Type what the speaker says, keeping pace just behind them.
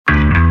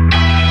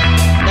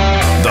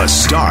The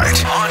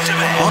Start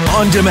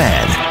on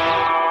demand.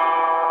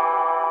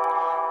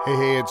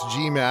 Hey, it's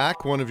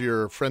G-Mac, one of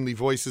your friendly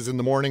voices in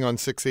the morning on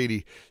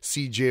 680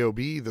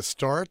 CJOB. The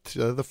Start,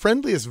 the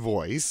friendliest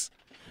voice.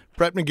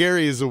 Brett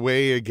McGarry is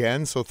away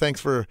again, so thanks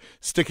for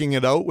sticking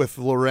it out with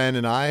Loren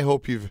and I.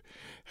 Hope you've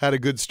had a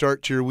good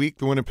start to your week.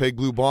 The Winnipeg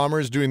Blue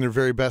Bombers doing their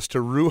very best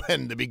to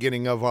ruin the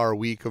beginning of our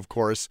week, of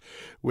course,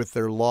 with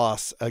their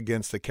loss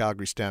against the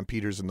Calgary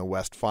Stampeders in the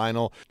West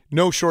Final.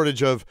 No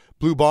shortage of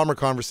Blue Bomber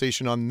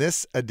conversation on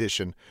this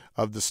edition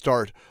of The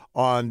Start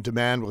on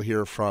Demand. We'll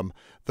hear from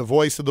the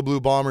voice of the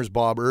Blue Bombers,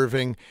 Bob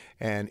Irving,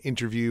 and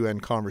interview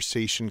and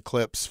conversation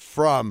clips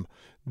from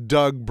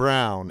Doug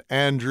Brown,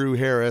 Andrew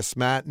Harris,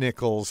 Matt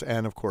Nichols,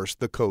 and, of course,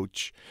 the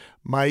coach,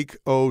 Mike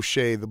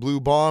O'Shea. The Blue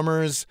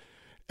Bombers'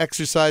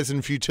 exercise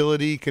in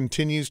futility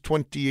continues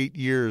 28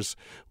 years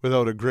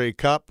without a Grey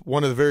Cup.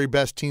 One of the very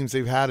best teams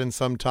they've had in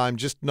some time,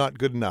 just not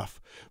good enough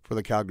for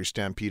the Calgary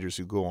Stampeders,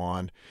 who go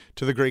on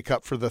to the Grey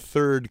Cup for the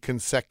third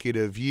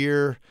consecutive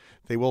year.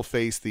 They will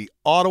face the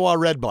Ottawa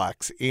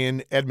Redblacks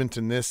in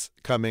Edmonton this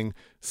coming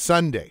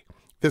Sunday.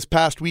 This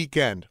past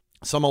weekend,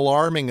 some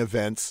alarming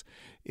events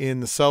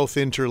in the South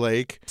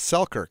Interlake.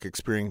 Selkirk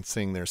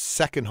experiencing their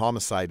second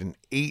homicide in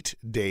 8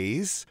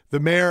 days. The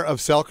mayor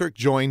of Selkirk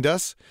joined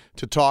us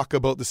to talk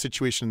about the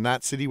situation in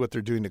that city, what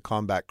they're doing to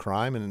combat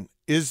crime, and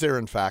is there,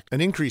 in fact,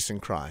 an increase in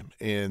crime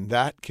in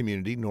that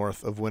community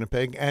north of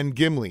Winnipeg, and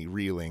Gimli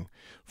reeling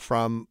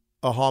from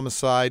a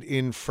homicide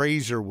in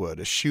Fraserwood,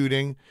 a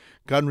shooting,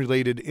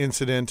 gun-related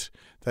incident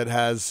that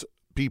has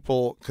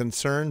people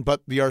concerned,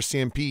 but the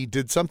RCMP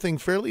did something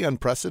fairly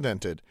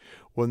unprecedented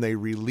when they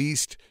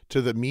released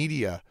to the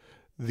media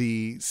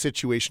the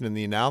situation and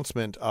the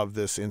announcement of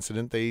this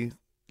incident. They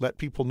let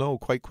people know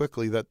quite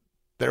quickly that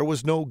there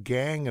was no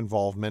gang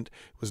involvement.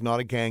 It was not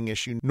a gang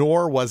issue,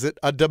 nor was it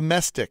a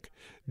domestic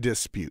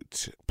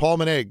dispute. Paul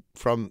Meneg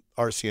from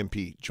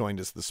RCMP joined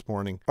us this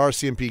morning.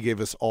 RCMP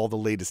gave us all the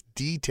latest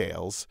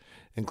details,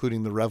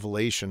 including the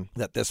revelation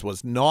that this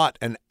was not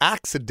an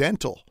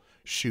accidental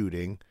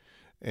shooting,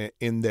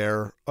 in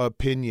their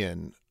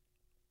opinion.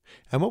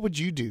 And what would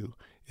you do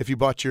if you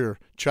bought your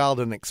child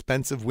an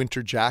expensive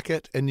winter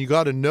jacket and you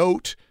got a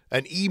note,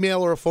 an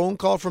email, or a phone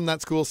call from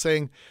that school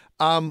saying,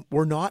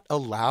 we're not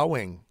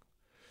allowing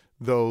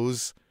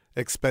those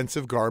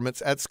expensive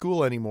garments at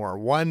school anymore?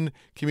 One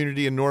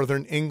community in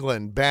northern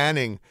England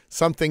banning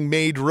something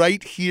made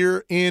right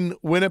here in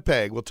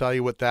Winnipeg. We'll tell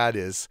you what that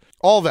is.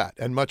 All that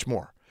and much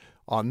more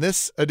on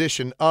this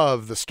edition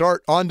of The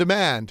Start on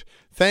Demand.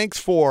 Thanks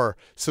for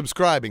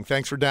subscribing.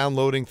 Thanks for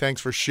downloading.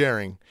 Thanks for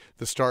sharing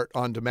The Start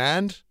on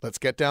Demand. Let's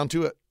get down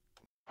to it.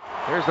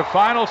 Here's the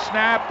final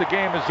snap. The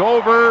game is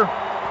over.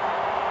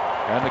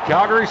 And the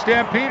Calgary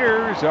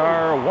Stampeders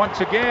are once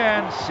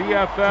again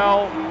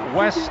CFL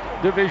West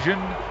Division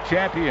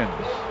champions.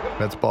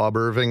 That's Bob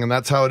Irving, and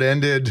that's how it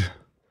ended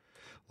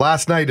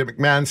last night at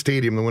McMahon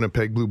Stadium. The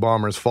Winnipeg Blue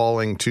Bombers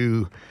falling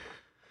to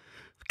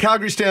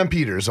Calgary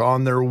Stampeders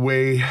on their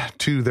way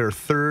to their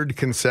third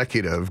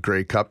consecutive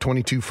Grey Cup,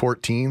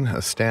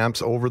 22-14,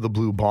 Stamps over the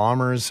Blue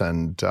Bombers.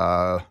 And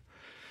Loren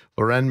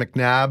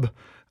McNabb,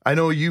 I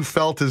know you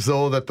felt as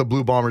though that the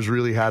Blue Bombers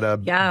really had a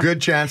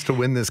good chance to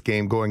win this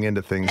game going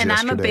into things yesterday.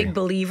 And I'm a big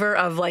believer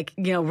of,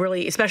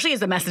 really, especially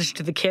as a message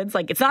to the kids,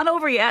 it's not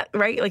over yet,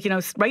 right?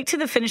 Right to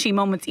the finishing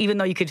moments, even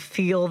though you could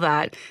feel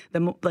that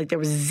there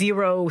was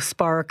zero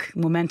spark,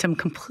 momentum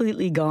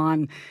completely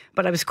gone.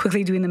 But I was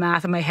quickly doing the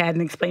math in my head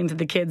and explaining to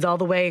the kids all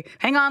the way,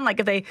 hang on,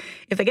 if they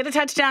get a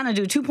touchdown and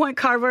do a 2-point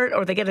convert,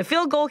 or they get a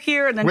field goal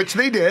here, and then which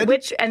they did.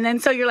 And then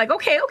so you're like,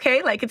 okay,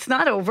 it's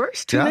not over.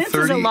 2 minutes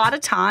is a lot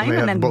of time,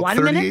 and then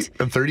 1 minute.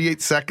 And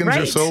 38 seconds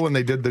or so when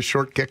they did the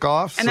short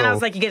kickoff. And then I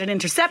was like, you get an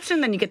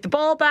interception, then you get the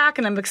ball back,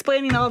 and I'm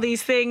explaining all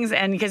these things,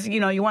 and because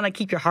you want to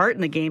keep your heart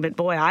in the game, but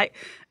boy,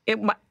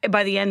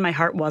 by the end my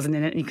heart wasn't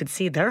in it, and you could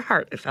see their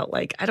heart. It felt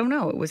like, I don't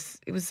know, it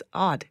was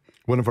odd.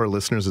 One of our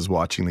listeners is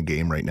watching the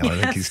game right now. Yes.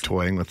 I think he's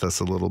toying with us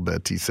a little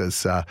bit. He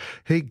says,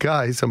 hey,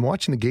 guys, I'm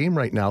watching the game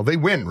right now. They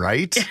win,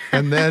 right?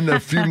 And then a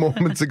few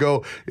moments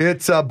ago,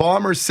 it's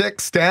Bomber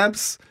 6,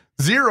 Stamps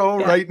 0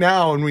 right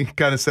now. And we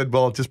kind of said,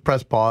 well, just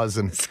press pause.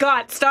 And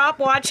Scott, stop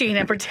watching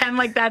and pretend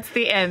like that's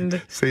the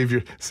end. Save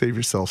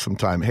yourself some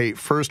time. Hey,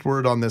 first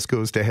word on this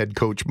goes to head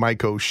coach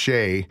Mike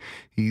O'Shea.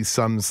 He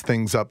sums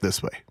things up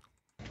this way.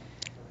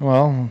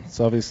 Well, it's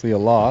obviously a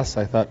loss.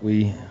 I thought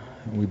we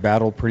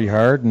battled pretty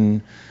hard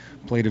and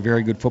played a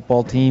very good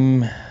football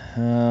team,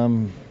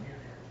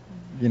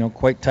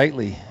 quite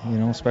tightly,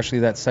 especially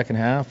that second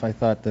half. I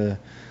thought the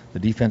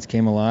defense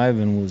came alive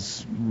and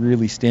was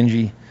really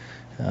stingy.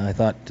 I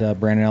thought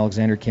Brandon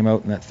Alexander came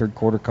out in that third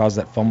quarter, caused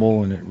that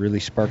fumble, and it really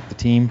sparked the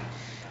team.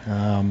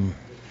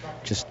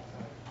 Just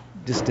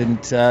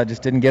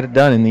didn't get it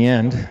done in the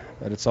end.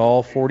 But it's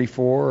all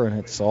 44, and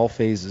it's all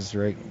phases,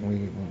 right?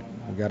 We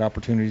got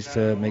opportunities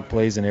to make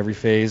plays in every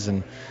phase,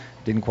 and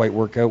didn't quite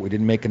work out. We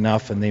didn't make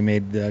enough, and they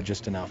made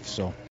just enough.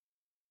 So.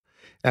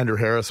 Andrew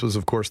Harris was,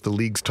 of course, the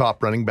league's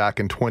top running back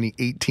in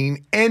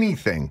 2018.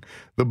 Anything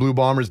the Blue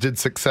Bombers did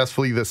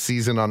successfully this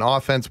season on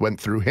offense went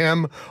through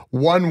him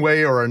one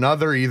way or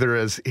another, either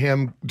as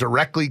him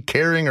directly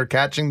carrying or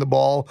catching the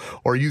ball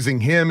or using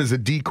him as a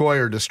decoy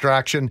or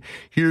distraction.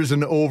 Here's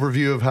an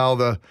overview of how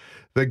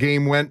the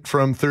game went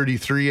from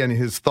 33 and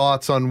his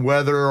thoughts on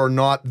whether or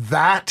not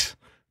that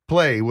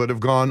play would have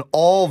gone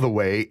all the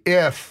way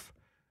if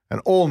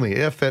and only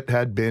if it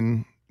had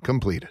been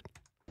completed.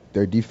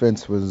 Their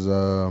defense was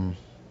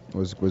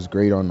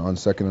great on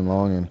second and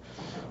long, and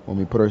when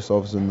we put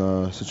ourselves in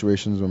the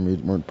situations when we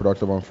weren't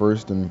productive on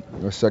first and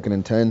second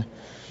and 10,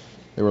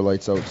 they were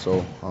lights out.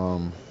 So,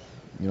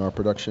 our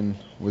production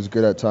was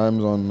good at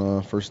times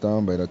on first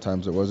down, but at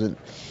times it wasn't.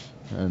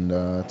 And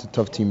it's a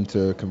tough team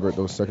to convert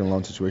those second and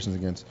long situations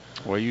against.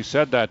 Well, you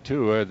said that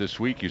too this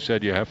week. You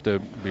said you have to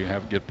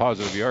get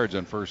positive yards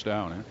on first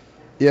down. Eh?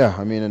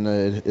 Yeah, and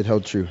it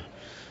held true.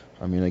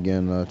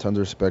 Again, tons of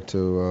respect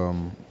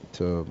to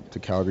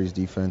Calgary's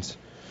defense.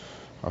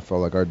 I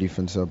felt like our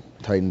defense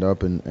tightened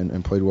up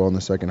and played well in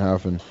the second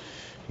half, and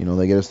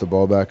they get us the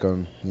ball back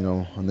on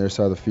their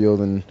side of the field,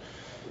 and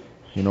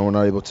we're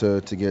not able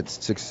to get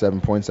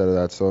 6-7 points out of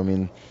that. So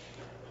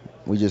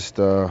we just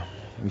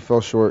we fell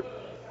short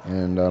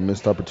and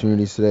missed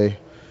opportunities today.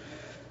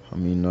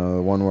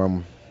 One where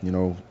I'm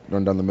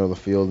run down the middle of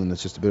the field and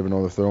it's just a bit of an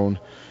overthrown.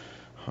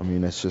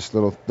 It's just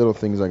little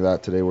things like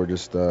that today where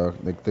just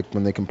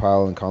when they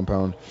compile and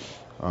compound,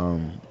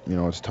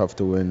 it's tough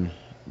to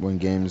win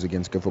games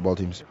against good football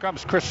teams. Here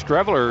comes Chris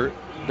Streveler.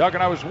 Doug,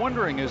 and I was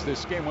wondering as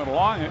this game went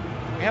along,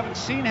 we haven't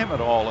seen him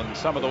at all in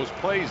some of those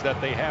plays that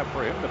they have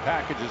for him, the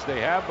packages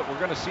they have, but we're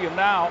going to see him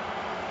now.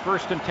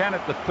 1st and 10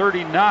 at the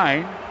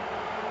 39,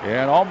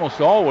 and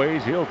almost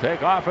always he'll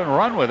take off and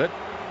run with it.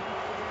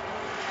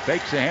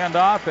 Fakes a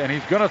handoff, and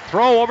he's going to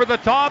throw over the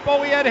top.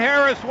 Oh, he had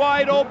Harris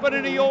wide open,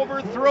 and he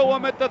overthrew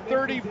him at the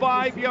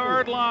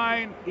 35-yard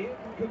line.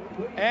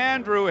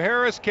 Andrew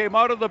Harris came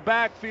out of the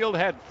backfield,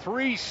 had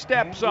 3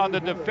 steps on the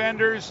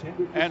defenders,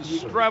 and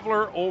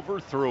Streveler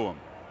overthrew him.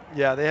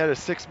 Yeah, they had a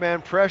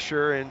 6-man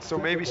pressure, and so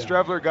maybe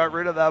Streveler got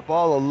rid of that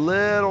ball a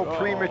little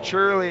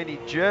prematurely, and he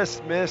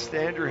just missed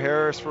Andrew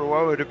Harris for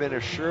what would have been a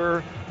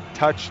sure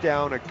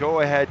touchdown, a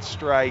go-ahead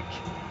strike.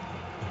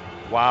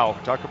 Wow,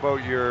 talk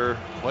about your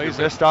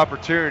missed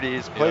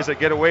opportunities, plays that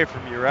get away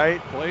from you,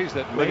 right? Plays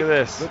that Look make at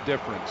this. the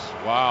difference.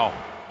 Wow.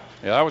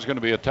 Yeah, that was going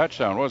to be a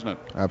touchdown, wasn't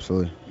it?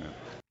 Absolutely. Yeah.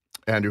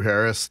 Andrew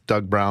Harris,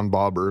 Doug Brown,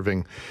 Bob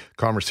Irving,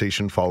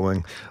 conversation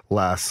following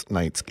last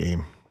night's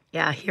game.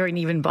 Yeah, hearing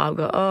even Bob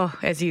go, oh,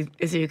 as you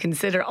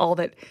consider all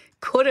that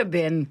could have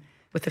been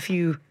with a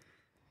few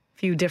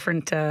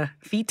different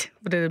feet.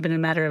 Would it have been a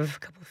matter of a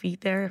couple of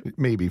feet there?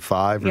 Maybe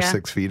 5 or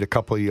 6 feet, a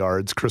couple of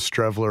yards. Chris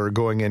Streveler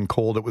going in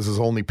cold. It was his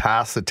only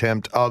pass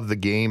attempt of the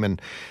game,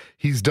 and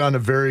he's done a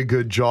very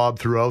good job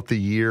throughout the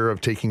year of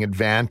taking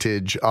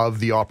advantage of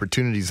the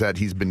opportunities that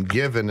he's been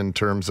given in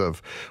terms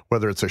of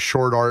whether it's a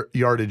short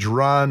yardage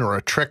run or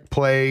a trick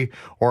play,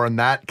 or in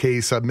that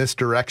case, a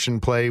misdirection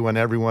play when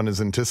everyone is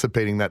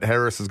anticipating that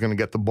Harris is going to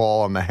get the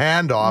ball on the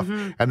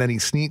handoff, and then he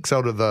sneaks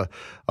out of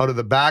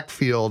the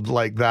backfield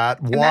like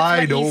that, and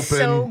wide that's what open. He's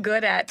so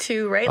good at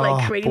too, right?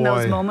 Like creating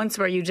those moments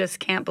where you just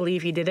can't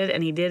believe he did it,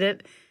 and he did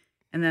it,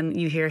 and then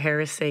you hear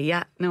Harris say,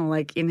 "Yeah, no,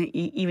 like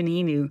even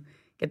he knew."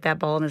 Get that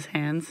ball in his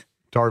hands.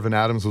 Darvin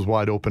Adams was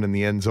wide open in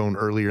the end zone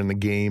earlier in the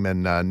game,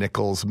 and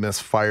Nichols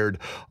misfired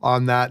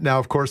on that. Now,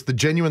 of course, the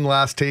genuine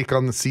last take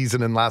on the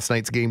season and last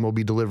night's game will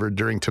be delivered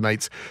during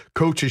tonight's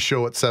coaches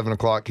show at 7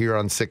 o'clock here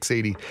on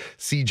 680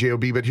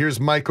 CJOB. But here's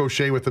Mike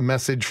O'Shea with a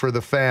message for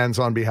the fans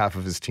on behalf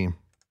of his team.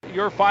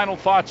 Your final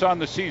thoughts on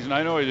the season.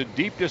 I know it's a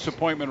deep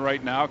disappointment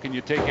right now. Can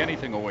you take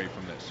anything away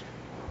from this?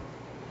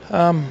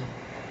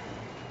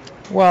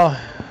 Well,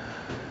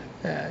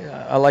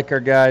 I like our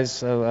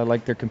guys. I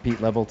like their compete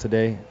level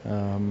today.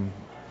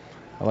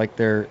 I like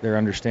their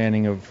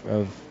understanding of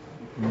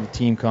the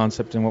team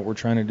concept and what we're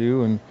trying to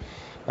do. And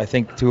I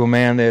think to a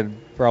man,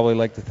 they'd probably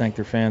like to thank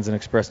their fans and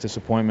express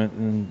disappointment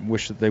and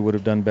wish that they would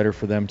have done better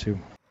for them too.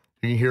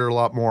 You can hear a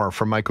lot more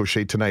from Mike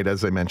O'Shea tonight,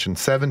 as I mentioned,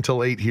 7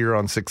 till 8 here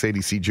on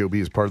 680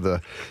 CJOB as part of the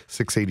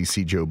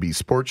 680 CJOB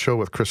Sports Show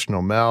with Christian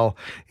O'Mell.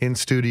 In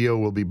studio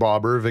will be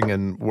Bob Irving,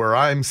 and where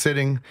I'm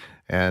sitting,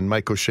 and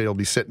Mike O'Shea will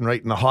be sitting right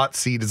in the hot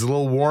seat. It's a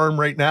little warm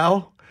right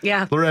now.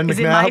 Yeah. Loren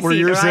McNabb, where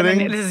you're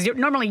sitting. This is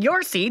normally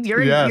your seat.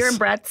 You're in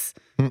Brett's.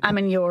 I'm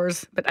in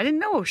yours. But I didn't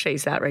know O'Shea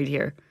sat right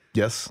here.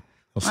 Yes.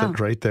 He'll sit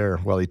right there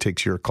while he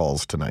takes your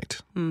calls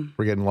tonight.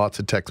 We're getting lots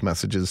of text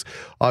messages.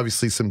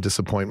 Obviously, some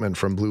disappointment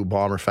from Blue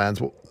Bomber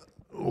fans.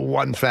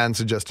 One fan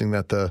suggesting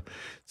that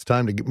it's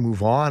time to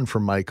move on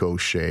from Mike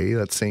O'Shea.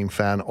 That same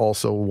fan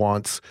also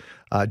wants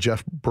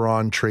Jeff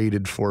Braun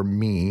traded for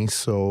me,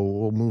 so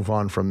we'll move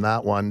on from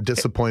that one.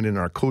 Disappointed in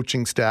our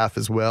coaching staff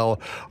as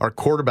well. Our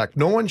quarterback,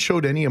 no one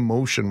showed any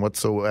emotion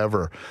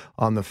whatsoever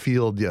on the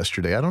field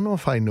yesterday. I don't know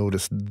if I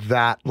noticed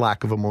that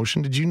lack of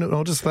emotion. Did you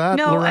notice that,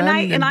 No,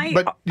 Loren?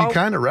 But you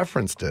kind of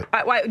referenced it.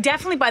 I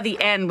definitely by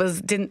the end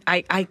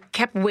I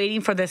kept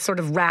waiting for this sort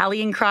of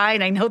rallying cry,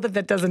 and I know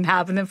that doesn't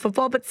happen in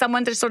football, but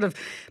someone to sort of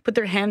put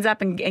their hands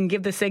up and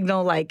give the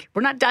signal like,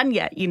 we're not done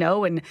yet,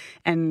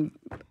 and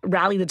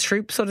rally the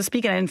troops, so to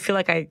speak. And I didn't feel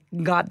like I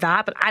got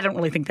that, but I don't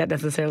really think that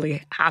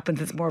necessarily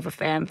happens. It's more of a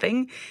fan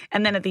thing.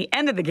 And then at the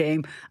end of the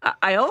game,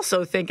 I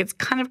also think it's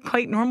kind of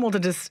quite normal to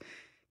just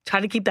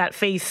try to keep that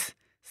face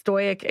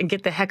stoic and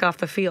get the heck off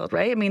the field,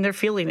 right? I mean, they're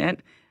feeling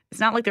it. It's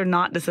not like they're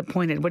not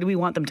disappointed. What do we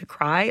want them to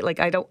cry? Like,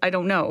 I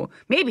don't know.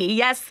 Maybe,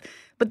 yes.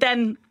 But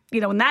then,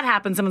 when that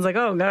happens, someone's like,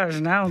 oh gosh,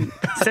 now I'm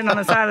sitting on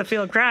the side of the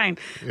field crying.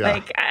 Yeah.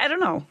 Like, I don't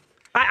know.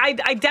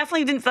 I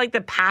definitely didn't feel like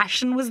the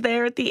passion was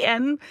there at the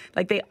end.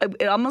 Like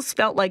it almost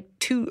felt like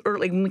too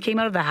early. When we came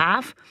out of the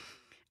half,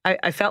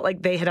 I felt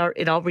like it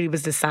already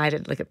was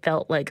decided. Like it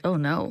felt like, oh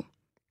no,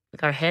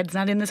 like our head's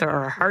not in this, or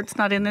our heart's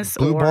not in this.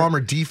 Blue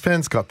Bomber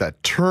defense got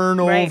that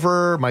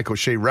turnover. Right. Mike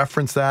O'Shea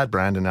referenced that.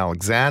 Brandon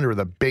Alexander,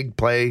 the big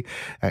play.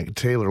 And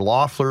Taylor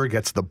Loeffler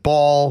gets the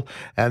ball.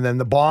 And then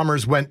the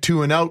Bombers went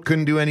 2 and out,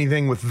 couldn't do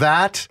anything with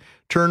that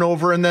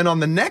turnover. And then on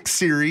the next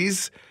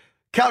series,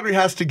 Calgary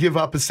has to give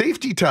up a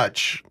safety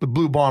touch. The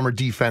Blue Bomber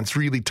defense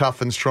really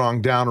tough and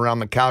strong down around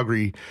the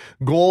Calgary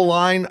goal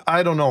line.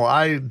 I don't know.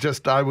 I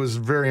was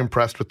very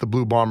impressed with the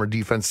Blue Bomber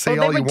defense. Say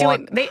all you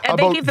want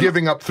about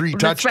giving up 3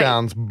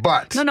 touchdowns,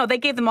 but... No, they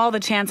gave them all the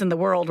chance in the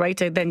world, right,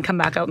 to then come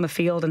back out in the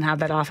field and have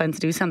that offense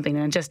do something.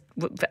 And just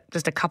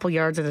a couple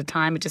yards at a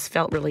time, it just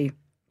felt really...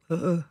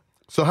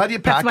 So how do you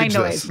package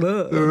this?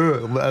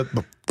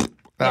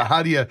 Yeah.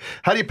 How do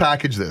you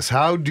package this?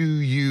 How do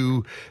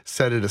you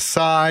set it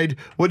aside?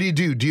 What do you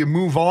do? Do you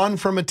move on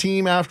from a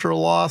team after a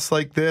loss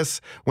like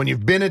this? When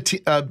you've been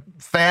a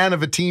fan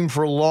of a team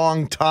for a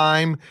long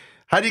time,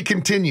 how do you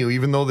continue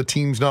even though the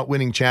team's not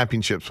winning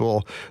championships?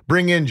 We'll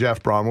bring in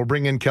Jeff Braun. We'll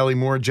bring in Kelly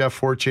Moore, Jeff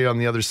Fortier on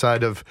the other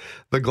side of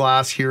the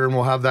glass here, and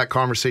we'll have that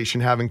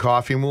conversation having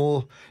coffee, and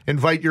we'll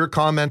invite your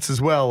comments as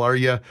well. Are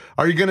you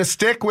going to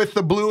stick with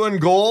the blue and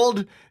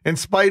gold in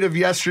spite of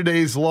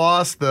yesterday's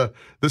loss? The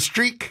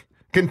streak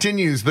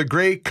continues. The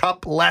Grey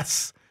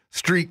Cup-less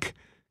streak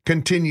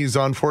continues,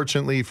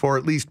 unfortunately, for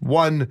at least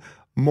one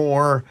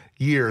more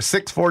year.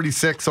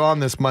 6:46 on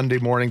this Monday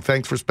morning.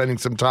 Thanks for spending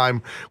some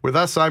time with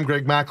us. I'm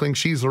Greg Mackling.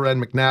 She's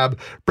Loren McNabb.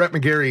 Brett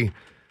McGarry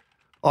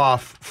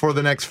off for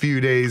the next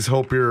few days.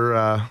 Hope you're,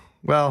 I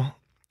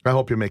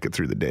hope you make it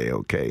through the day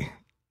okay.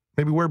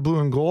 Maybe wear blue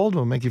and gold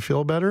will make you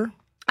feel better.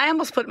 I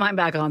almost put mine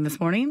back on this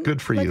morning.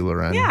 Good for you,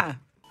 Loren. Yeah.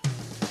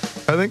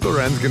 I think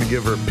Loren's going to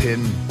give her a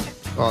pin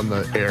on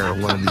the air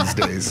one of these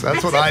days.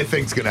 That's what I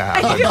think's going to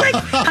happen. I feel like,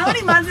 how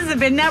many months has it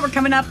been now? We're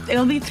coming up,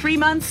 it'll be 3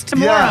 months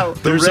tomorrow.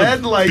 Yeah, there's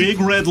red light. Big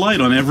red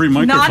light on every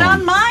microphone. Not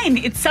on mine.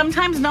 It's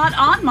sometimes not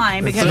on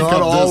mine. Because it's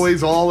not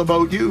always all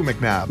about you,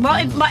 McNabb. Well,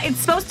 it's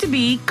supposed to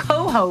be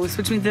co-host,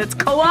 which means it's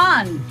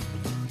co-on.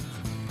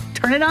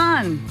 Turn it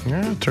on.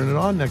 Yeah, turn it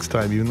on next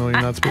time, even though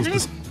you're not supposed to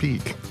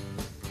speak.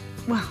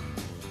 Well,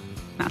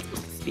 not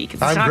supposed to speak.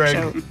 It's a I'm talk Greg.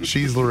 show.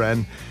 She's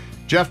Loren.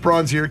 Jeff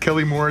Braun's here.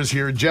 Kelly Moore is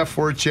here. Jeff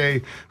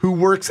Fortier, who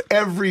works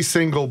every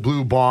single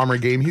Blue Bomber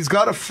game. He's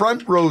got a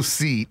front row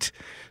seat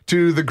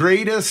to the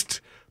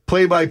greatest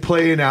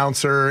play-by-play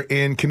announcer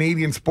in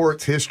Canadian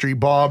sports history,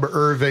 Bob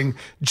Irving.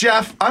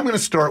 Jeff, I'm going to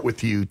start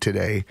with you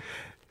today.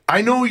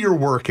 I know you're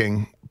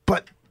working,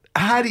 but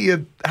how do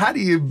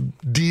you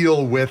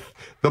deal with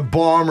the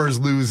Bombers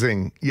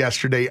losing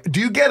yesterday? Do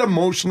you get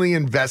emotionally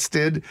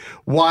invested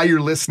while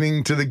you're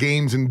listening to the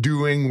games and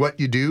doing what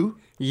you do?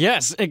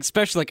 Yes,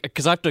 especially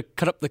because I have to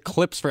cut up the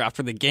clips for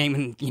after the game,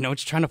 and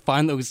just trying to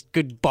find those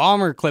good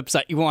Bomber clips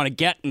that you want to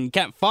get, and you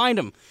can't find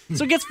them.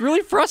 So it gets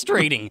really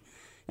frustrating.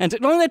 And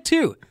not only that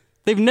too,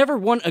 they've never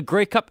won a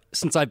Grey Cup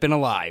since I've been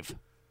alive.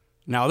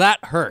 Now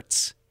that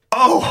hurts.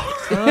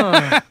 Oh,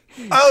 yeah.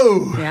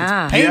 Painful.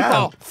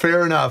 Yeah,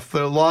 fair enough.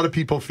 There are a lot of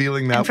people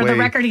feeling that way. And for the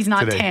record, he's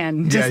not today.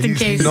 10, just in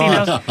case. He's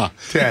not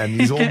 10.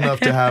 He's old enough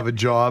to have a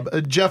job.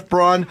 Jeff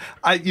Braun,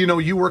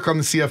 you work on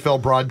the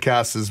CFL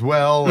broadcast as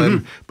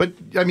well, but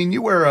I mean,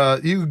 you wear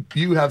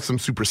you have some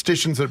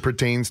superstitions that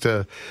pertains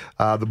to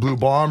the Blue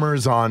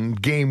Bombers on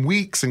game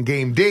weeks and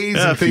game days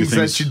and things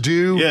that you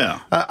do. Yeah,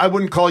 I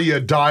wouldn't call you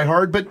a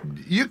diehard, but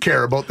you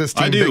care about this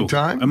team big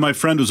time. And my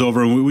friend was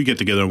over, and we get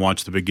together and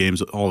watch the big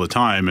games all the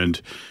time, and.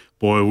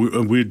 Boy,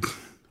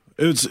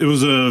 it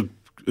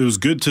was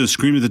good to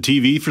scream at the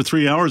TV for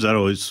 3 hours.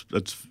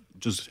 That's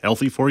just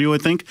healthy for you, I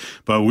think.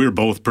 But we were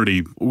both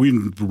we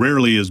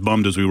rarely as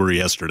bummed as we were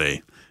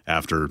yesterday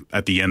at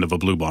the end of a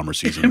Blue Bomber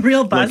season.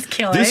 Real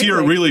buzzkill. This year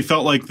it really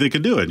felt like they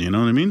could do it. You know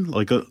what I mean?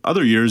 Like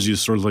other years, you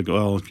sort of like,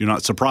 well, you're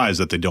not surprised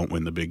that they don't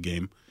win the big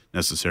game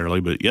necessarily,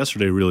 but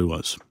yesterday really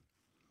was.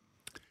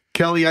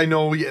 Kelly, I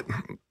know.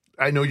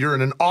 I know you're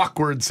in an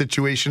awkward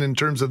situation in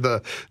terms of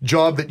the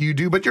job that you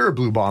do, but you're a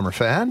Blue Bomber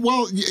fan.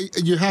 Well,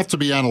 you have to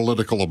be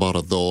analytical about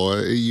it, though.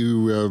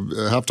 You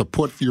have to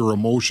put your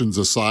emotions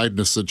aside in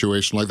a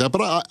situation like that.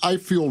 But I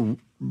feel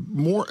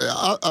more,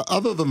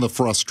 other than the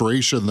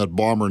frustration that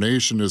Bomber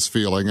Nation is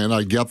feeling, and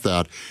I get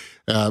that,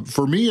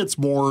 for me it's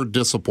more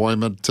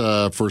disappointment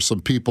for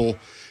some people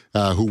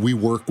who we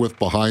work with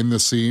behind the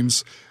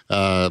scenes.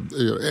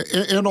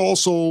 And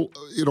also,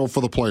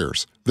 for the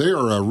players. They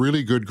are a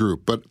really good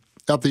group. But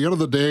at the end of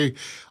the day,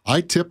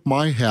 I tip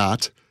my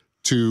hat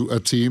to a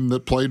team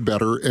that played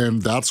better,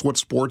 and that's what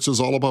sports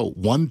is all about.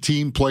 One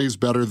team plays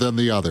better than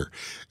the other.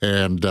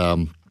 And,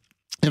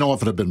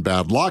 if it had been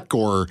bad luck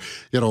or,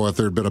 if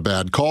there had been a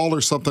bad call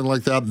or something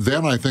like that,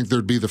 then I think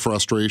there'd be the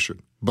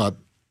frustration. But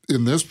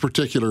in this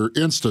particular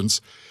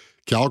instance,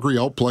 Calgary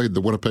outplayed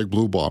the Winnipeg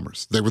Blue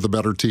Bombers. They were the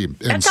better team.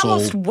 And That's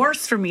almost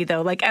worse for me,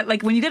 though. Like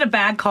when you get a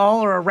bad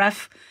call or a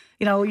ref,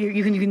 you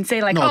can say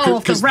if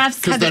the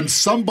refs because then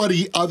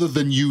somebody other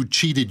than you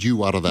cheated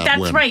you out of that win.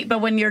 That's right. But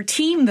when your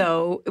team,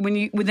 though,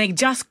 when they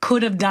just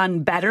could have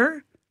done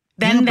better,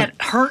 then that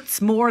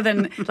hurts more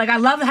than I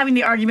love having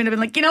the argument of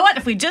being like, you know what?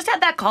 If we just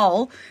had that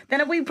call,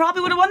 then we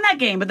probably would have won that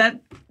game. But that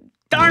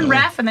darn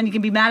ref, and then you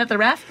can be mad at the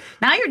ref.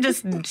 Now you're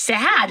just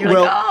sad. You're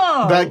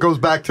that goes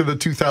back to the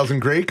 2000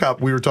 Grey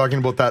Cup. We were talking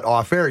about that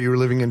off air. You were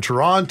living in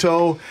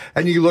Toronto,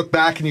 and you look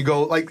back and you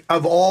go,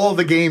 of all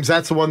the games,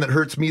 that's the one that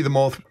hurts me the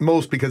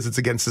most because it's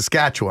against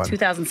Saskatchewan.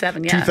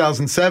 2007, yeah.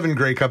 2007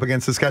 Grey Cup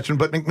against Saskatchewan.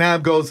 But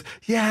McNabb goes,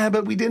 yeah,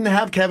 but we didn't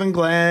have Kevin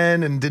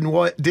Glenn, and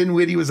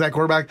Dinwiddie was that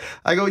quarterback.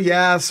 I go,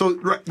 yeah, so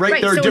right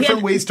there are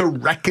different ways to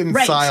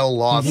reconcile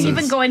losses.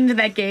 Even going into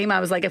that game, I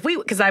was like,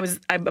 because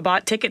I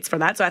bought tickets for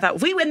that, so I thought,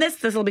 if we win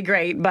this will be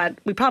great, but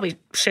we probably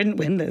shouldn't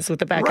win this with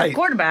the backup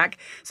quarterback.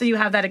 So you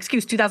have that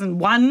excuse.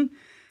 2001.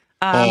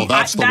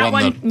 That's the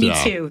one. Me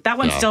too. That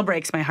one still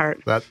breaks my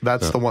heart.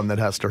 That's the one that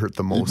has to hurt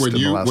the most in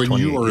the last 20 years.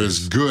 When you are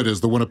as good as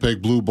the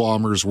Winnipeg Blue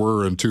Bombers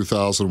were in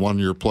 2001,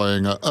 you're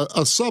playing a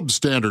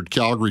substandard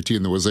Calgary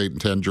team that was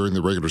 8-10 during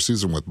the regular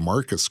season with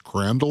Marcus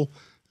Crandall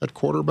at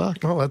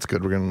quarterback. Oh, that's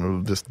good. We're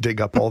going to just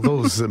dig up all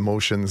those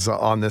emotions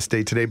on this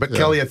day today. But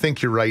Kelly, I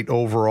think you're right.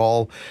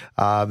 Overall,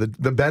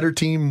 the better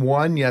team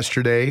won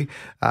yesterday,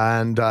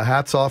 and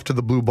hats off to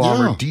the Blue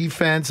Bomber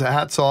defense.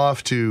 Hats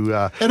off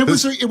to and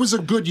it was a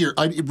good year.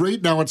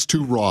 Right now, it's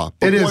too raw.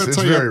 But it's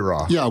very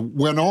raw. Yeah,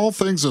 when all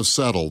things have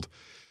settled.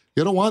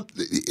 You know what?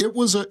 It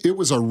was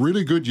a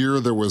really good year.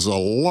 There was a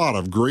lot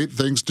of great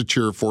things to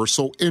cheer for.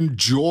 So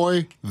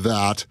enjoy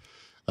that.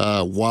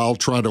 While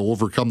trying to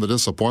overcome the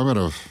disappointment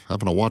of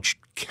having to watch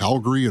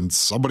Calgary and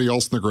somebody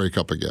else in the Grey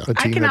Cup again. A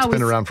team that's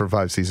been around for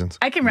 5 seasons.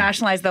 I can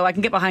rationalize, though. I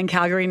can get behind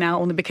Calgary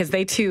now only because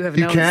they, too, have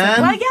known. You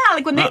can? Well,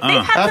 yeah. When they've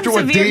had After some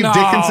what severe... Dave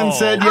Dickinson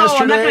said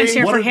yesterday. I'm not going to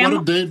cheer for him.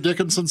 What did Dave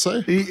Dickinson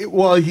say?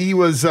 He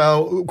was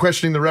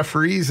questioning the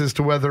referees as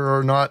to whether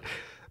or not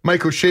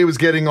Mike O'Shea was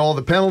getting all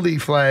the penalty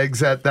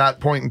flags at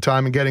that point in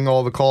time and getting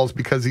all the calls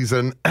because he's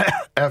an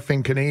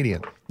effing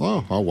Canadian.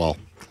 Oh well.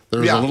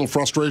 There's a little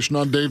frustration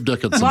on Dave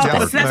Dickinson's part.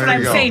 That's what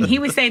I'm saying. He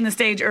was saying the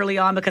stage early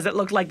on because it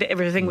looked like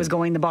everything was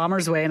going the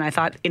Bombers' way, and I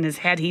thought in his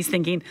head he's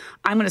thinking,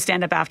 I'm going to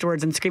stand up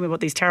afterwards and scream about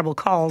these terrible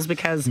calls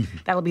because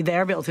that'll be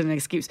their built-in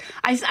excuse.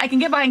 I can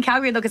get behind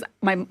Calgary, though, because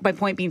my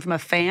point being from a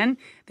fan,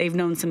 they've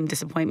known some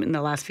disappointment in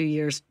the last few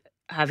years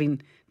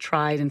having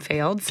tried and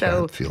failed. So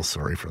can't feel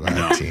sorry for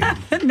that team.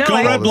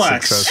 Go Red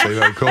Blacks.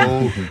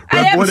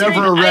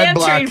 Whatever a Red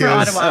Black is.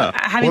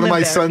 One of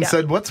my sons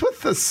said, "What's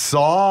with the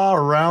saw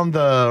around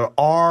the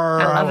R?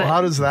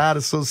 How does that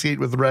associate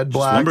with Red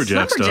Blacks?"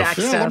 Lumberjack stuff.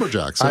 Yeah,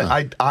 lumberjacks.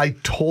 Yeah. I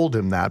told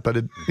him that, but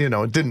it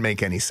didn't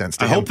make any sense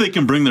to him. I hope they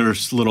can bring their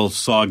little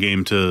saw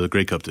game to the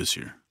Grey Cup this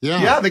year.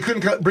 Yeah, they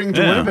couldn't bring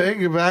to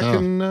Winnipeg back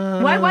in.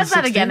 Why was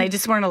that again? They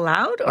just weren't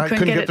allowed, or I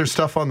couldn't get their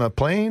stuff on the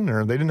plane,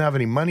 or they didn't have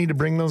any money to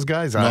bring those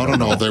guys.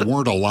 No, they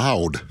weren't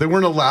allowed. They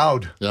weren't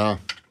allowed. Yeah,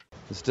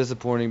 it's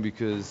disappointing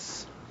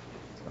because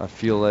I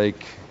feel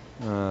like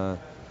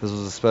this was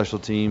a special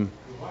team.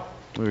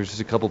 We were just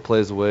a couple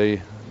plays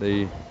away.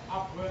 They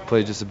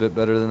played just a bit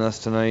better than us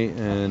tonight,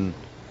 and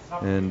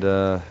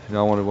I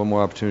wanted one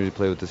more opportunity to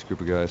play with this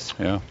group of guys.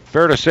 Yeah.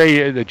 Fair to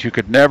say that you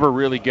could never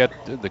really get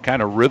the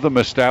kind of rhythm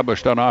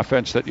established on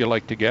offense that you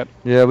like to get?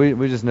 Yeah,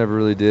 we just never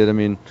really did. I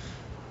mean,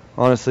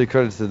 honestly,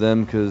 credit to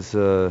them because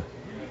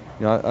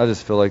I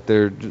just feel like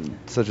they're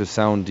such a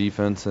sound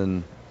defense,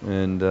 and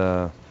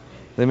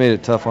they made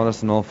it tough on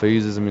us in all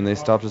phases. I mean, they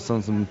stopped us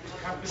on some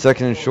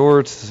second and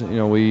shorts.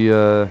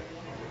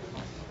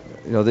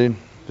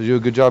 They do a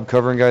good job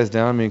covering guys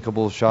down. I mean, a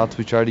couple of shots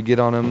we tried to get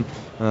on them.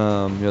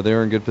 They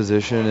were in good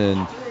position,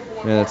 and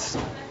it's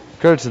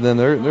credit to them.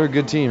 They're a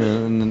good team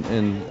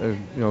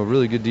and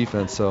really good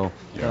defense. So,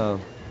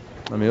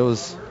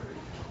 it's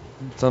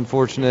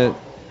unfortunate.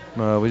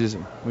 We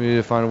need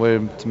to find a way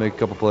to make a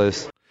couple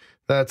plays.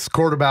 That's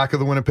quarterback of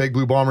the Winnipeg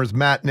Blue Bombers,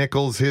 Matt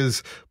Nichols.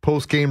 His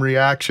post-game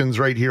reactions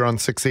right here on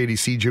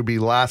 680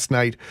 CJOB last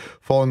night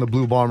following the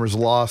Blue Bombers'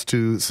 loss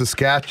to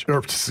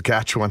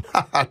Saskatchewan,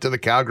 to the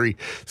Calgary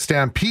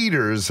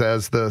Stampeders,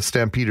 as the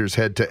Stampeders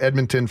head to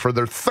Edmonton for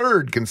their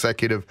third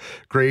consecutive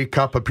Grey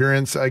Cup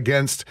appearance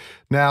against,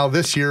 now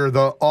this year,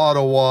 the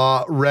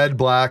Ottawa Red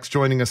Blacks.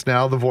 Joining us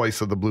now, the voice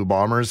of the Blue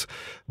Bombers,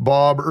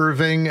 Bob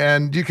Irving.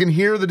 And you can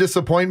hear the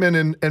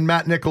disappointment in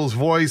Matt Nichols'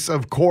 voice,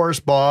 of course,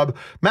 Bob.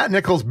 Matt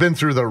Nichols been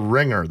through the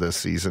ringer this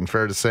season,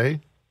 fair to say?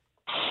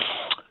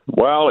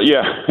 Well,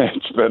 yeah,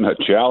 it's been a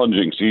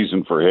challenging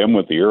season for him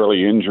with the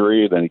early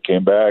injury. Then he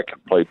came back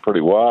and played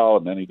pretty well,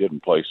 and then he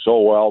didn't play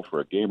so well for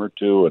a game or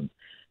two, and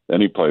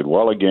then he played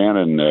well again.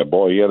 And,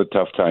 boy, he had a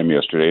tough time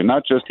yesterday. And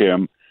not just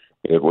him.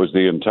 It was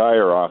the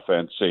entire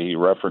offense. He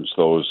referenced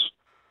those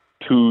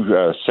two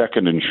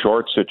second and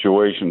short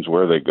situations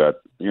where they got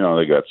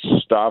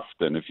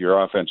stuffed, and if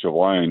your offensive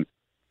line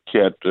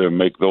can't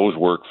make those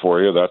work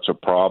for you, that's a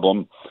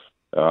problem.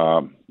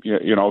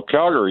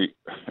 Calgary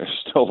is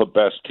still the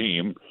best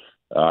team.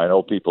 I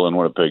know people in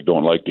Winnipeg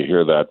don't like to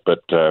hear that,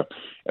 but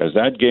as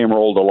that game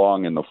rolled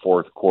along in the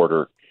fourth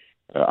quarter,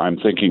 I'm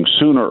thinking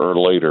sooner or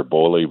later,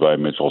 Bo Levi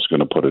Mitchell's going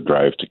to put a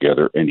drive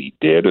together, and he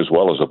did, as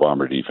well as the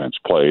Bomber defense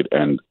played.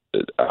 And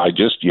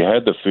you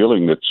had the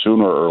feeling that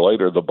sooner or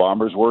later the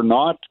Bombers were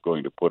not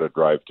going to put a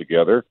drive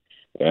together,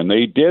 and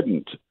they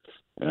didn't.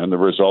 And the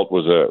result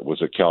was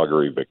a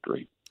Calgary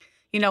victory.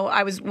 When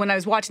I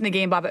was watching the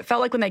game, Bob, it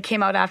felt like when they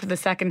came out after the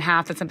second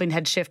half that something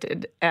had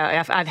shifted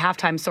at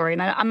halftime.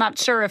 And I'm not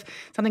sure if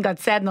something got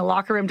said in the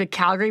locker room to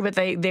Calgary, but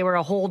they were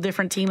a whole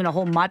different team and a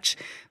whole much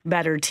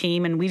better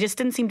team, and we just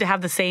didn't seem to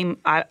have the same.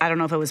 I don't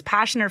know if it was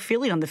passion or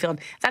feeling on the field.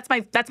 That's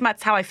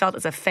how I felt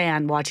as a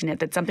fan watching it.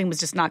 That something was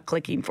just not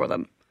clicking for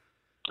them.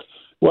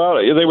 Well,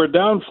 they were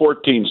down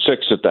 14-6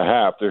 at the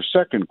half. Their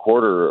second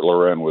quarter,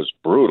 Loren, was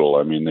brutal.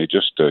 I mean,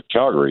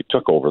 Calgary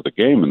took over the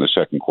game in the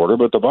second quarter,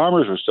 but the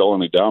Bombers were still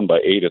only down by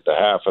 8 at the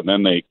half, and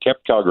then they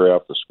kept Calgary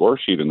off the score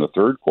sheet in the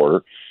third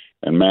quarter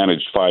and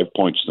managed 5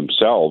 points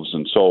themselves.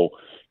 And so,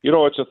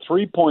 it's a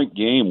 3-point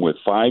game with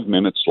 5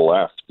 minutes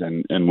left,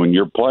 and when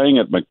you're playing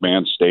at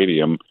McMahon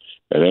Stadium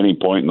at any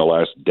point in the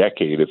last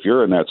decade, if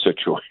you're in that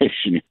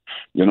situation,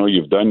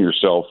 you've done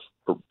yourself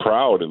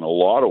proud in a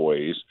lot of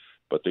ways,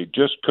 but they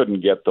just couldn't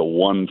get the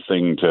one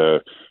thing to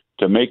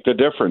make the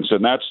difference.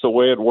 And that's the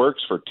way it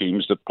works for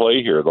teams that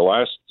play here.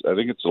 I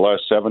think it's the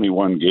last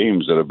 71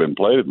 games that have been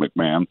played at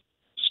McMahon.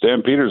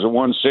 Stampeders have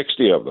won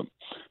 60 of them.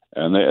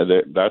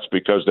 And that's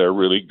because they're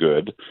really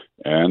good,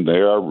 and they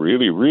are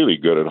really, really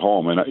good at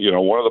home. And,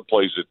 one of the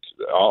plays that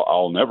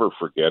I'll never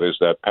forget is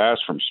that pass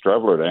from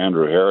Streveler to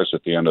Andrew Harris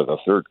at the end of the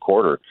third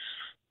quarter.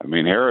 I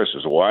mean, Harris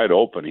is wide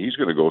open. He's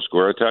going to go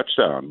score a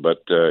touchdown,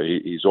 but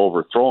he's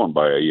overthrown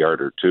by a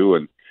yard or two.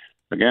 And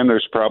again,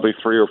 there's probably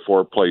 3 or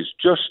 4 plays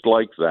just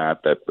like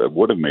that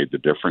would have made the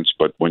difference.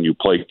 But when you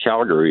play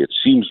Calgary, it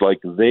seems like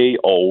they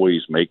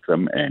always make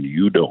them and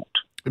you don't.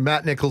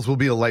 Matt Nichols will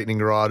be a lightning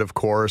rod, of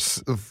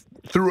course,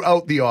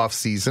 throughout the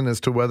offseason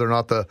as to whether or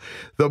not the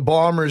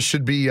Bombers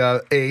should be,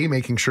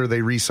 making sure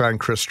they re-sign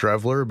Chris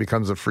Streveler,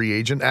 becomes a free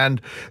agent.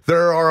 And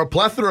there are a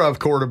plethora of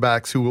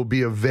quarterbacks who will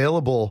be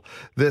available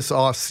this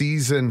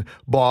offseason,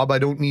 Bob. I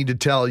don't need to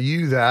tell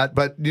you that.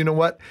 But you know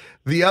what?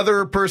 The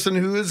other person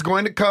who is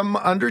going to come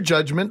under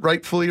judgment,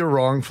 rightfully or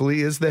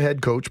wrongfully, is the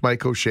head coach,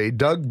 Mike O'Shea.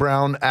 Doug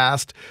Brown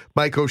asked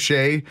Mike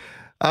O'Shea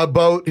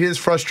about his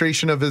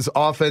frustration of his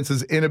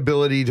offense's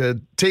inability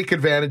to take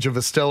advantage of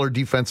a stellar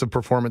defensive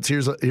performance.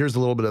 Here's a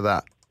little bit of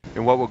that.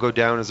 And what will go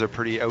down as a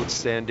pretty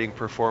outstanding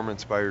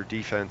performance by your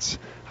defense.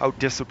 How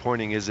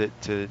disappointing is it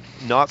to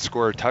not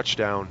score a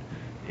touchdown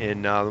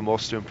in the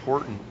most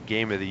important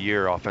game of the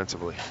year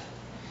offensively?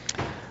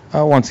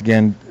 Once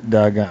again,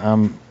 Doug,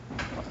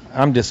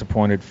 I'm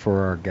disappointed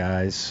for our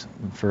guys,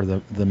 for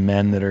the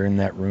men that are in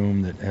that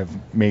room that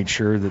have made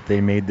sure that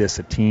they made this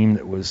a team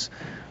that was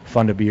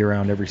fun to be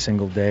around every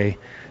single day.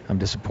 I'm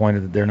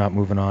disappointed that they're not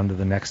moving on to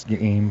the next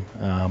game.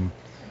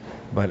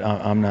 But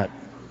I'm not,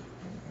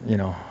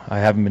 I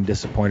haven't been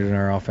disappointed in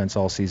our offense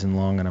all season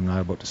long, and I'm not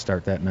about to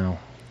start that now.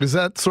 Is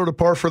that sort of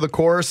par for the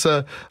course,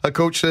 a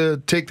coach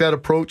to take that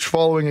approach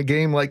following a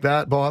game like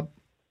that, Bob?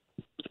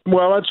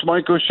 Well, that's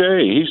Mike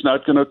O'Shea. He's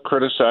not going to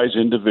criticize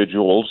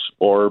individuals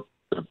or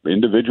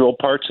individual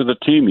parts of the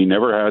team. He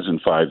never has in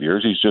 5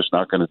 years. He's just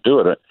not going to do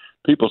it.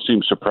 People seem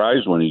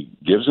surprised when he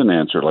gives an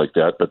answer like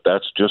that, but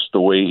that's just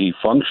the way he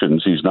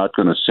functions. He's not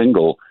going to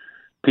single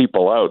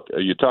people out.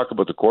 You talk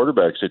about the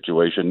quarterback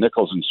situation.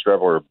 Nichols and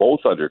Streveler are both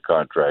under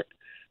contract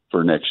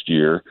for next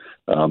year.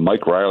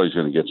 Mike Riley's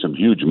going to get some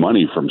huge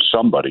money from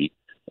somebody.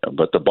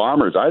 But the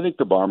Bombers, I think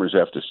the Bombers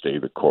have to stay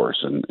the course.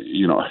 And,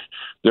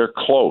 they're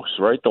close,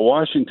 right? The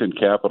Washington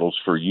Capitals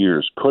for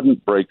years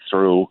couldn't break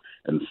through,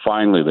 and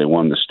finally they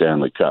won the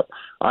Stanley Cup.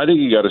 I think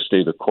you got to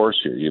stay the course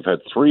here. You've had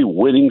 3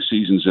 winning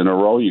seasons in a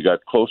row. You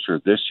got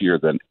closer this year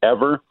than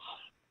ever.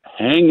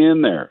 Hang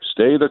in there.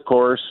 Stay the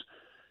course.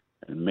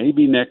 And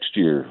maybe next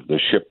year the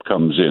ship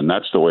comes in.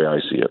 That's the way I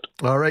see it.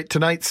 All right,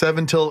 tonight,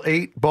 7 till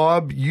 8.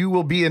 Bob, you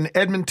will be in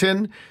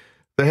Edmonton.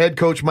 The head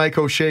coach, Mike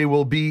O'Shea,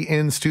 will be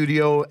in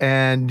studio,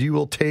 and you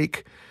will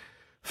take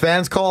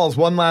Fans calls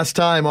one last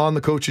time on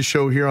the Coaches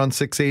Show here on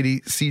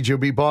 680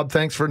 CJOB. Bob,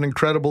 thanks for an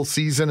incredible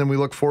season, and we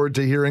look forward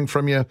to hearing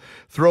from you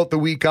throughout the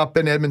week up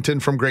in Edmonton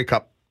from Grey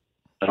Cup.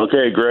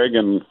 Okay, Greg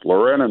and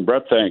Loren and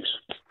Brett, thanks.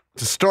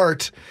 To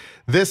start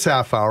this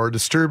half hour,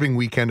 disturbing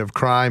weekend of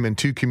crime in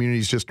two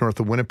communities just north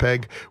of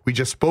Winnipeg. We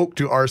just spoke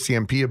to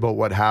RCMP about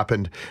what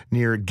happened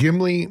near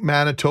Gimli,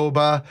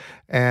 Manitoba,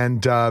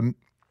 and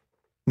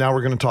now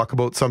we're going to talk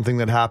about something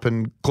that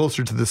happened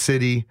closer to the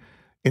city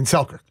in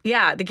Selkirk.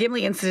 Yeah, the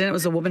Gimli incident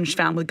was a woman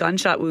found with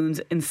gunshot wounds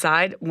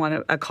inside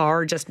a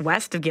car just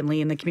west of Gimli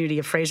in the community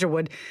of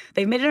Fraserwood.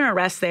 They've made an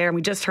arrest there, and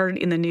we just heard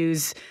in the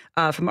news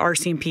from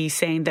RCMP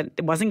saying that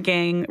it wasn't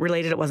gang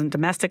related, it wasn't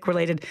domestic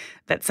related,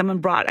 that someone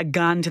brought a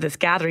gun to this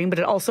gathering, but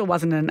it also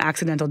wasn't an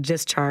accidental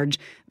discharge,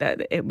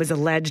 that it was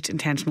alleged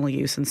intentional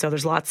use. And so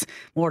there's lots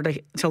more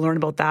to learn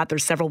about that.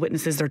 There's several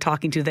witnesses they're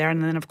talking to there.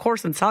 And then, of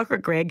course, in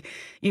Selkirk, Greg,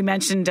 you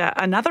mentioned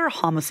another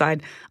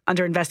homicide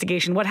under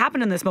investigation. What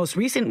happened in this most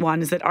recent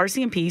one is that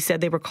RCMP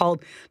said they were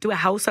called to a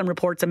house on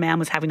reports a man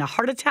was having a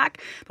heart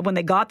attack. But when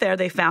they got there,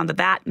 they found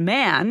that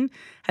man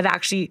had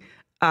actually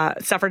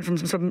suffered from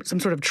some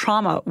sort of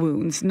trauma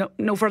wounds.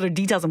 No further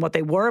details on what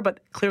they were,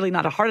 but clearly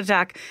not a heart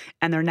attack.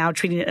 And they're now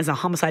treating it as a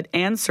homicide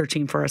and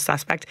searching for a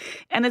suspect.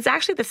 And it's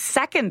actually the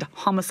second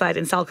homicide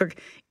in Selkirk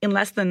in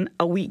less than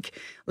a week.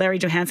 Larry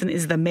Johansson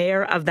is the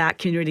mayor of that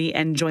community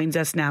and joins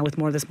us now with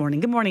more this morning.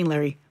 Good morning,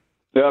 Larry.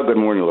 Yeah, good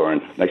morning, Lauren.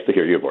 Nice to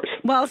hear your voice.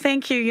 Well,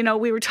 thank you. You know,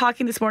 we were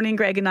talking this morning,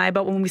 Greg and I,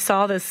 about when we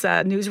saw this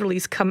news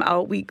release come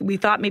out, we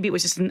thought maybe it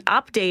was just an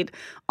update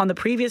on the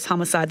previous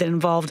homicide that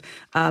involved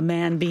a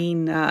man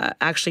being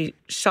actually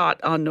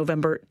shot on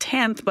November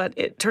 10th. But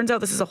it turns out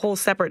this is a whole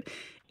separate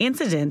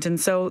incident. And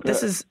so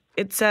this is,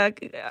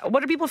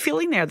 what are people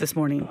feeling there this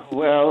morning?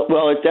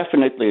 Well, it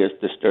definitely is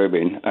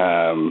disturbing.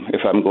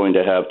 If I'm going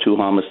to have two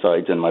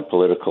homicides in my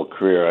political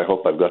career, I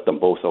hope I've got them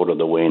both out of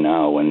the way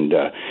now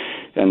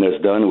and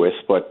there's done with.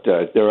 But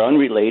they're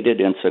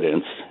unrelated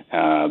incidents.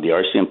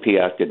 The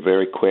RCMP acted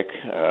very quick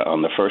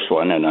on the first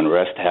one, and an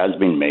arrest has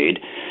been made.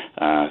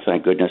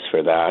 Thank goodness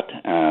for that.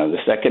 The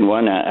second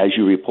one, as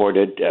you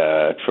reported,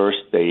 at first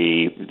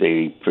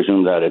they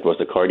presumed that it was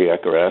a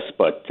cardiac arrest,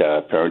 but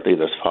apparently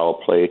there's foul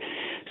play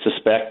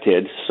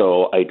suspected,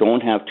 so I don't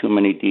have too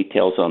many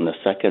details on the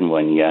second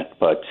one yet,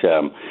 but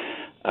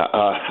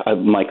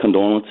my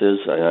condolences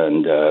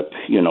and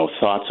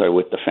thoughts are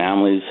with the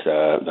families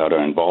that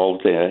are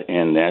involved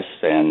in this,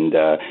 and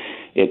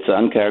it's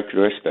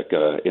uncharacteristic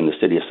in the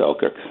city of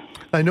Selkirk.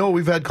 I know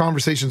we've had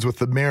conversations with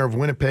the mayor of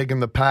Winnipeg in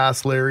the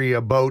past, Larry,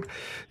 about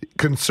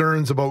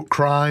concerns about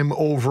crime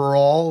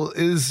overall.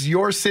 Is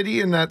your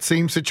city in that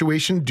same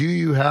situation? Do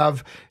you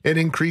have an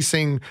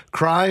increasing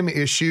crime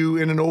issue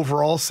in an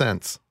overall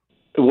sense?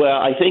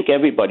 Well, I think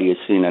everybody has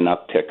seen an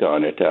uptick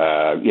on it,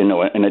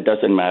 and it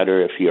doesn't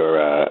matter if you're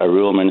a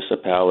rural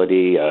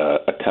municipality,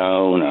 a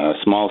town, a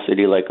small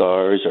city like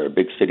ours, or a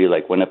big city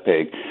like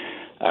Winnipeg.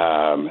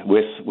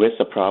 With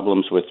the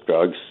problems with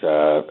drugs,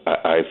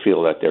 I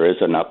feel that there is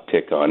an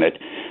uptick on it.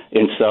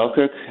 In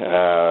Selkirk,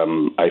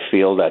 I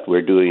feel that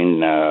we're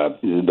doing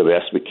the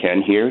best we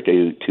can here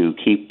to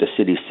keep the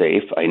city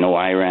safe. I know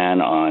I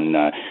ran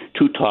on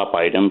two top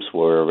items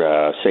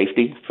were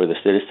safety for the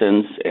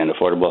citizens and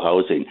affordable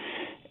housing.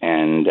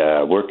 And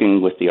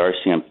working with the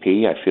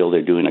RCMP, I feel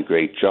they're doing a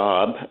great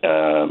job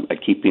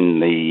at keeping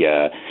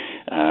the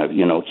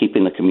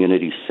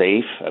community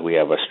safe. We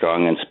have a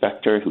strong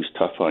inspector who's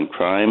tough on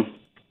crime.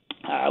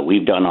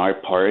 We've done our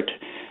part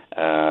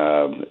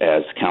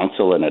as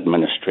council and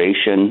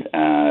administration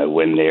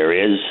when there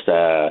is,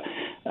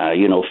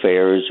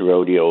 fairs,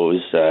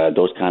 rodeos,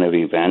 those kind of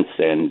events,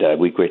 and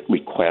we get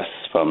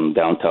requests from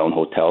downtown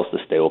hotels to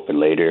stay open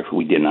later.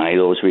 We deny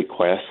those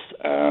requests.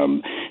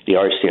 The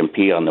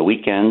RCMP on the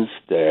weekends,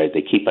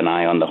 they keep an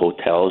eye on the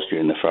hotels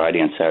during the Friday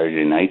and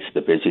Saturday nights,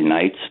 the busy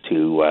nights,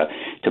 to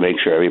make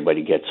sure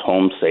everybody gets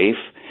home safe.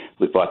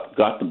 We've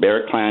got the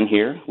Bear Clan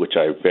here, which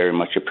I very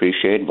much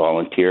appreciate,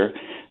 volunteer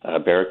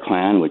Bear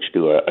Clan, which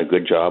do a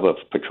good job of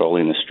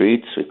patrolling the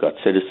streets. We've got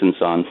citizens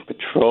on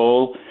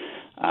patrol.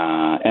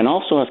 And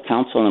also as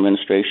council and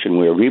administration,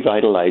 we're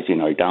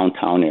revitalizing our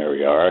downtown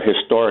area, our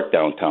historic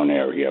downtown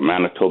area,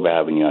 Manitoba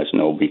Avenue, as you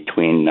know,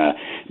 between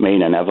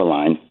Main and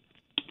Eveline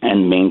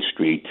and Main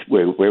Street.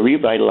 We're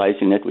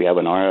revitalizing it. We have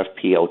an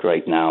RFP out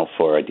right now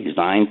for a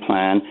design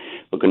plan.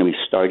 We're going to be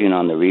starting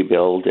on the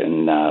rebuild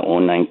in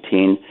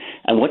 2019.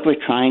 And what we're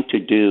trying to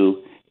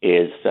do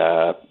is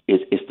to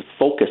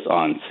focus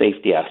on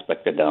safety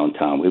aspect of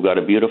downtown. We've got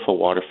a beautiful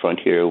waterfront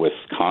here with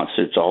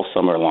concerts all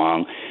summer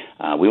long.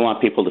 We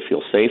want people to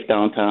feel safe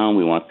downtown.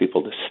 We want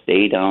people to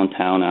stay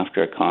downtown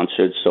after a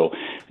concert. So,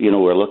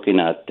 we're looking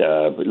at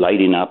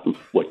lighting up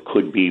what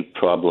could be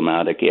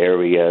problematic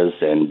areas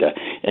and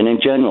in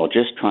general,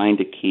 just trying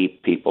to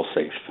keep people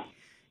safe.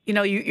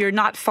 you're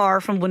not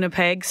far from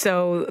Winnipeg,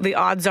 so the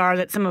odds are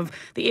that some of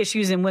the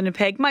issues in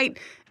Winnipeg might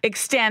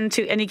extend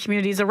to any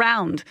communities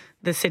around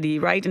the city,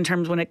 right? In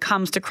terms when it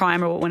comes to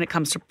crime or when it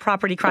comes to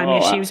property crime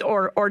issues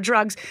or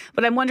drugs.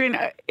 But I'm wondering,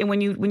 when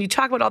you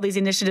talk about all these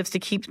initiatives to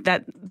keep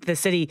the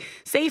city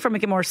safe or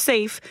make it more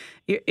safe,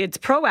 it's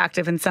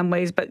proactive in some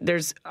ways. But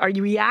are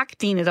you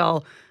reacting at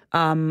all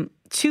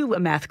to a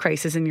meth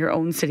crisis in your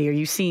own city? Are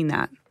you seeing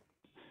that?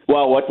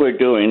 Well, what we're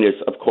doing is,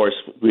 of course,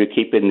 we're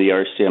keeping the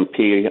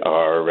RCMP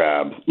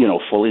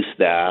fully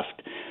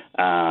staffed.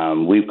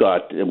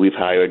 We've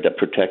hired a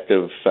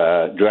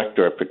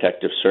director of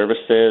protective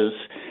services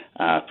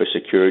for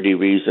security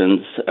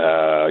reasons.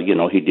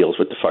 He deals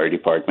with the fire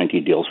department. He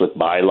deals with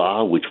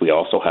bylaw, which we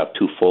also have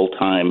 2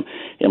 full-time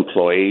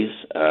employees.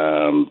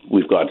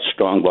 We've got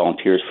strong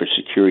volunteers for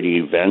security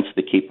events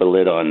to keep a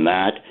lid on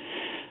that.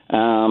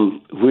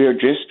 We're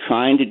just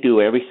trying to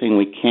do everything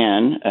we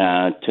can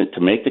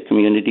to make the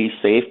community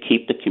safe,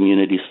 keep the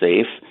community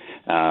safe.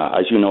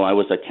 As you know, I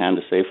was at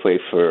Canada Safeway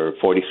for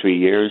 43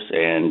 years,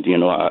 and,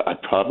 I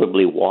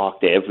probably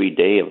walked every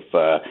day of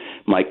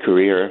my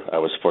career. I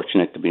was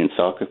fortunate to be in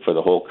Selkirk for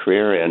the whole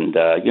career, and,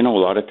 a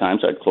lot of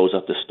times I'd close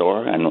up the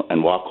store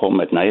and walk home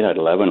at night at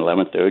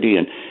 11:30,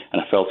 and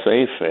I felt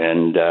safe.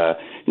 And,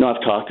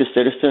 I've talked to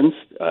citizens.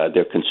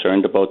 They're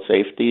concerned about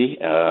safety,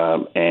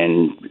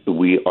 and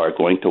we are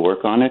going to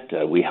work on it.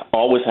 We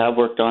always have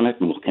worked on it,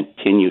 and we'll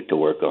continue to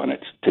work on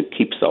it to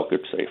keep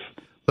Selkirk safe.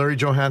 Larry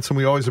Johansson,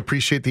 we always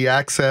appreciate the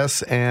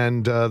access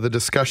and the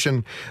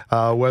discussion,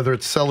 whether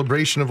it's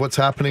celebration of what's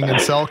happening in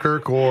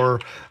Selkirk or,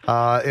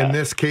 in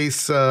this case,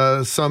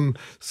 some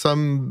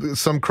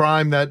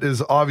crime that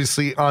is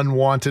obviously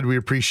unwanted. We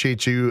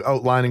appreciate you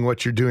outlining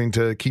what you're doing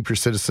to keep your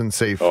citizens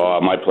safe.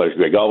 Oh, my pleasure,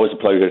 Greg. Always a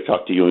pleasure to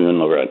talk to you and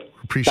Lorraine.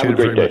 Appreciate it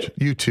very much.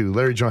 You too.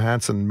 Larry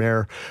Johansson,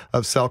 Mayor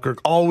of Selkirk.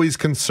 Always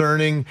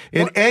concerning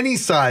in any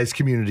size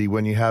community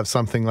when you have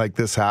something like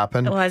this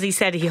happen. Well, as he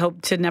said, he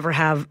hoped to never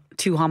have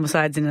 2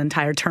 homicides in an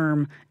entire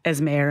term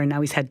as mayor, and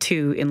now he's had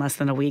 2 in less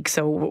than a week.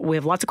 So we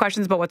have lots of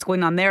questions about what's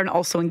going on there and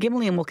also in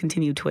Gimli, and we'll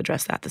continue to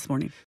address that this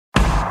morning.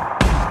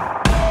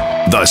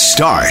 The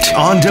Start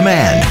on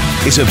Demand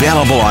is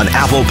available on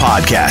Apple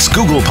Podcasts,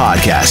 Google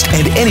Podcasts,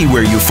 and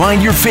anywhere you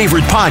find your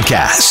favorite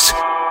podcasts.